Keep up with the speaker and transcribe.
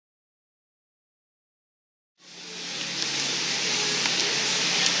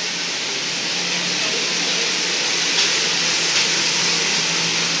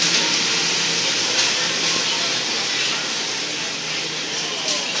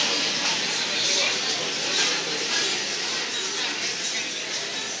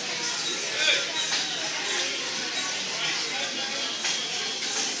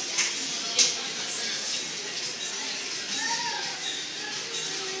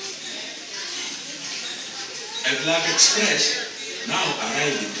At Love Express, now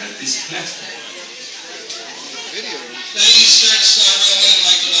arriving at this platform. Ladies, stretch star railway, I'd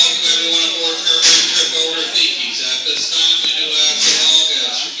like to welcome everyone aboard for a road trip over to Rafiki's. At this time, we do ask that all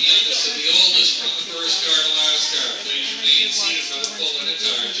guests, from the youngest to the oldest, from the first car to last car, please remain seated for the full and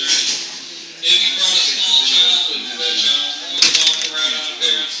entire journey. If you brought a small child, please do that child more than welcome right on a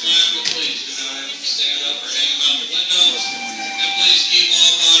parent's lap, but please do not have them stand up or hang out the windows. And please keep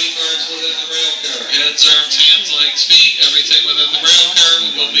all body parts within the rail car. Heads, arms, hands, legs, feet, everything within the rail car. We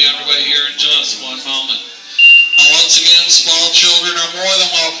will be underway here in just one moment. Once again, small children are more than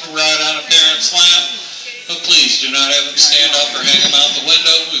welcome to ride on a parent's lap, but please do not have them stand up or hang them out the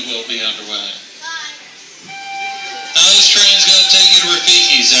window. We will be underway. Now this train is going to take you to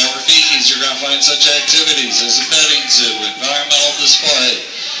Rafiki's. At Rafiki's, you're going to find such activities as a petting zoo, environmental display,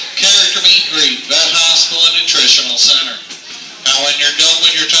 character meet and greet, vet hospital, and nutritional center. Now when you're done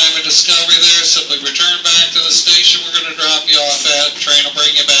with your time of discovery there, simply return back to the station we're going to drop you off at. The train will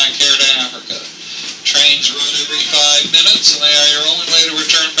bring you back here to Africa. Trains run every 5 minutes, and they are your only way to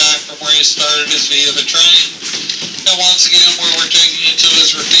return back from where you started is via the train. And once again, where we're taking you to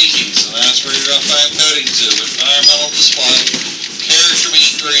is Rafiki's, and that's where you're going to find petting zoo, environmental display, character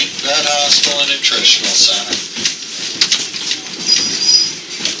meet and greet, vet hospital, and nutritional center.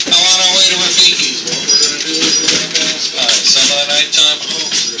 Now on our way to Rafiki's, what we're going to do is we're going to pass by some of the nighttime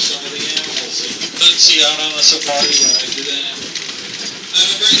homes or some of the animals that you could see out on the safari ride today. And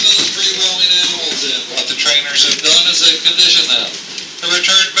to bring those free roaming animals in, what the trainers have done is they've conditioned them to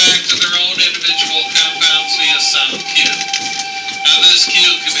return back to their own individual compounds via sound cue. Now this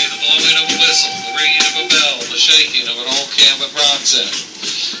cue can be the blowing of a whistle, the ringing of a bell, the shaking of an old can with rocks in it.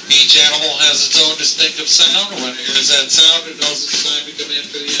 Each animal has its own distinctive sound, and when it hears that sound, it knows it's time to come in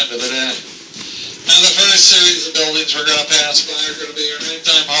for the end of the day. Now the first series of buildings we're going to pass by are going to be your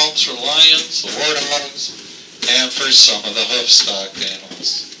nighttime homes for the lions, the warthogs, and for some of the hoof-stocked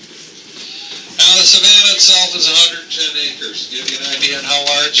animals. Now the savanna itself is 110 acres. To give you an idea on how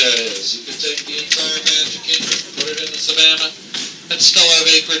large that is, you can take the entire Magic Kingdom, put it in the savanna, and still have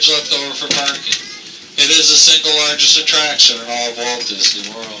acreage left over for parking. It is the single largest attraction in all of Walt Disney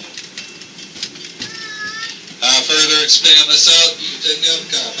World. Further expand this out, you can take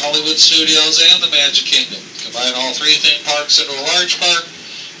Epcot, Hollywood Studios, and the Magic Kingdom. Combine all three theme parks into a large park,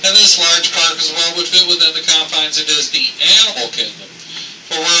 and this large park as well would fit within the confines of Disney Animal Kingdom,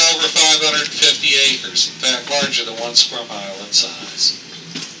 for we're over 550 acres, in fact larger than 1 square mile in size.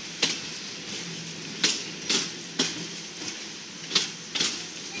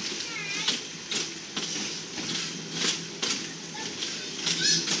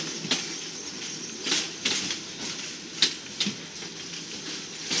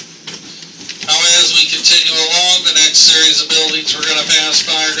 Continue along, the next series of buildings we're going to pass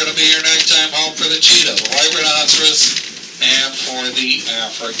by are going to be your nighttime home for the cheetah, the white rhinoceros, and for the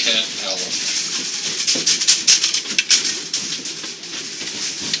African elephant.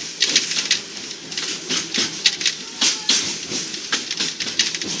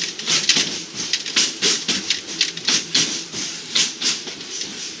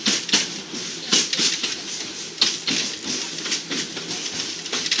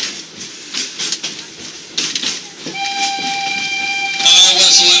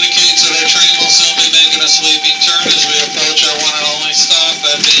 Sweeping turn as we approach our one and only stop,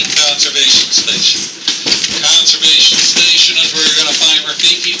 that being Conservation Station. Conservation Station is where you're going to find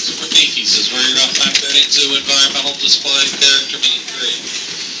Rafiki's. Rafiki's is where you're going to find petting zoo, environmental display, character meet and greet.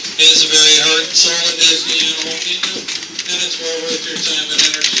 It is a very heart and soul of Disney Animal Kingdom, and it's well worth your time and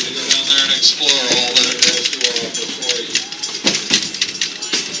energy to go down there and explore all that it has to offer for you.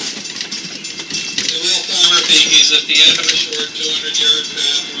 You will find Rafiki's at the end of a short 200-yard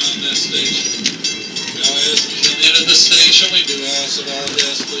path around this station. Now as we come into the station, we do ask that all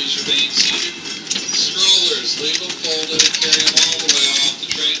guests please remain seated. Strollers, leave them folded and carry them all the way off the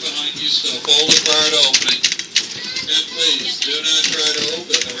train behind you, so folded prior to opening. And please, do not try to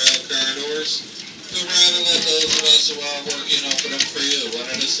open the rail car doors, but rather let those of us who are working open them for you when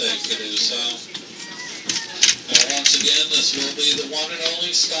it is safe to do so. Now once again, this will be the one and only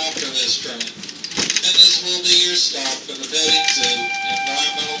stop for this train. And this will be your stop for the petting zoo,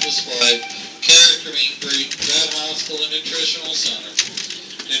 environmental display, character meet and greet, vet hospital, and nutritional center.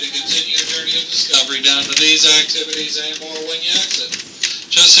 And to continue your journey of discovery down to these activities and more when you exit,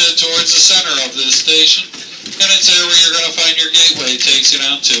 just head towards the center of this station, and it's there where you're going to find your gateway takes you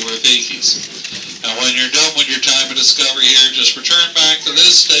down to Rafiki's. Now when you're done with your time of discovery here, just return back to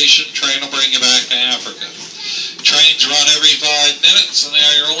this station. Train will bring you back to Africa. Trains run every 5 minutes, and they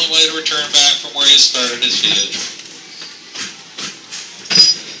are your only way to return back from where you started as via train.